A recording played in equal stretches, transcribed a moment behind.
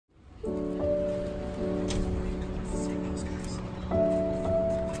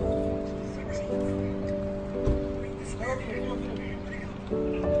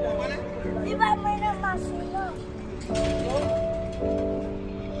I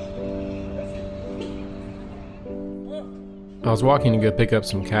was walking to go pick up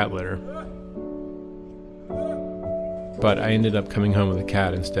some cat litter, but I ended up coming home with a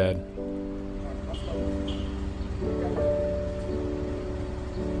cat instead.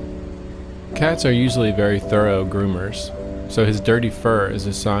 Cats are usually very thorough groomers, so his dirty fur is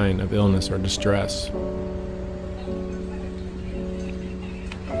a sign of illness or distress.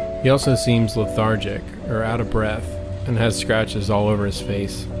 He also seems lethargic or out of breath and has scratches all over his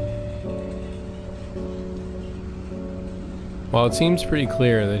face. While it seems pretty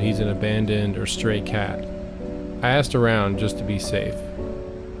clear that he's an abandoned or stray cat, I asked around just to be safe.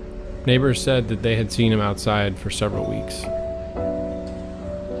 Neighbors said that they had seen him outside for several weeks.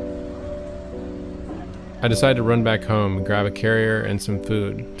 I decided to run back home and grab a carrier and some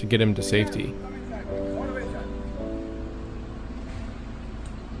food to get him to safety.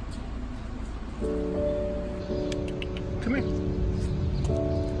 Come here.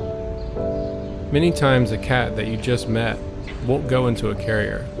 Many times a cat that you just met won't go into a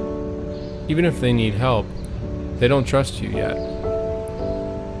carrier. Even if they need help, they don't trust you yet.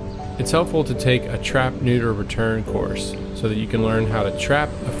 It's helpful to take a trap, neuter, return course so that you can learn how to trap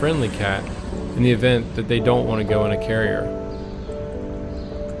a friendly cat in the event that they don't want to go in a carrier.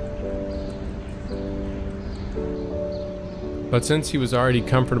 But since he was already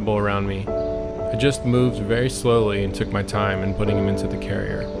comfortable around me, I just moved very slowly and took my time in putting him into the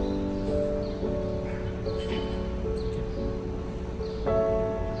carrier.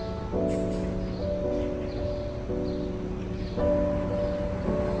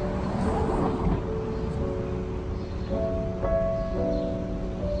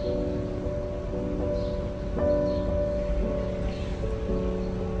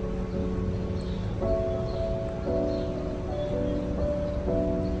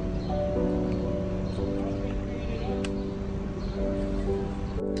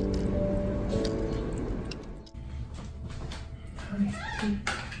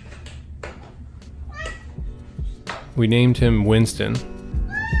 We named him Winston.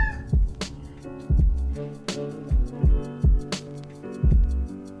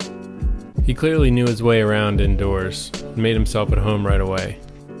 He clearly knew his way around indoors and made himself at home right away.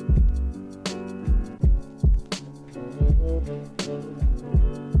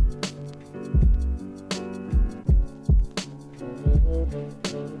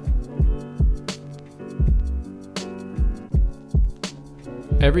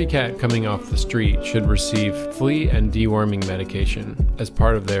 Every cat coming off the street should receive flea and deworming medication as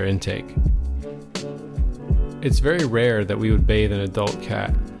part of their intake. It's very rare that we would bathe an adult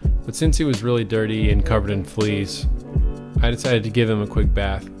cat, but since he was really dirty and covered in fleas, I decided to give him a quick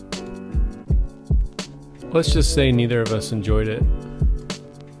bath. Let's just say neither of us enjoyed it.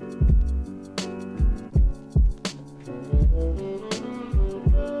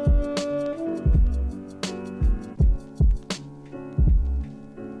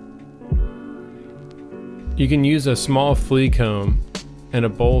 You can use a small flea comb and a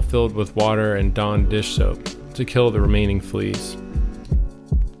bowl filled with water and Dawn dish soap to kill the remaining fleas.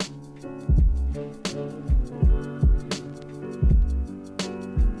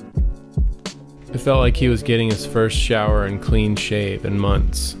 It felt like he was getting his first shower and clean shave in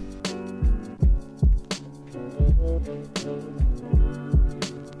months.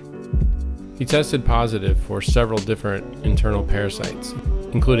 He tested positive for several different internal parasites,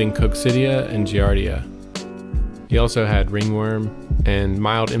 including Coccidia and Giardia. He also had ringworm and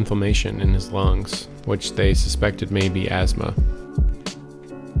mild inflammation in his lungs, which they suspected may be asthma.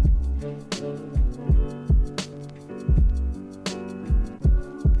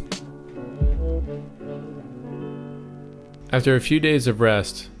 After a few days of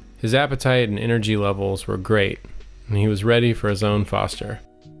rest, his appetite and energy levels were great, and he was ready for his own foster.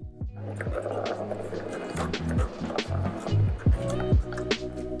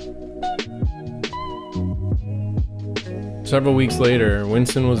 Several weeks later,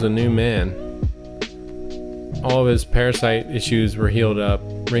 Winston was a new man. All of his parasite issues were healed up,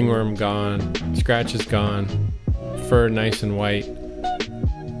 ringworm gone, scratches gone, fur nice and white.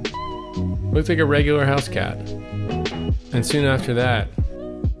 Looked like a regular house cat. And soon after that,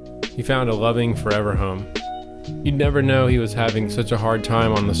 he found a loving forever home. You'd never know he was having such a hard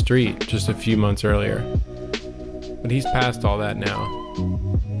time on the street just a few months earlier. But he's past all that now.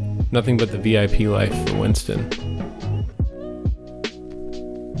 Nothing but the VIP life for Winston.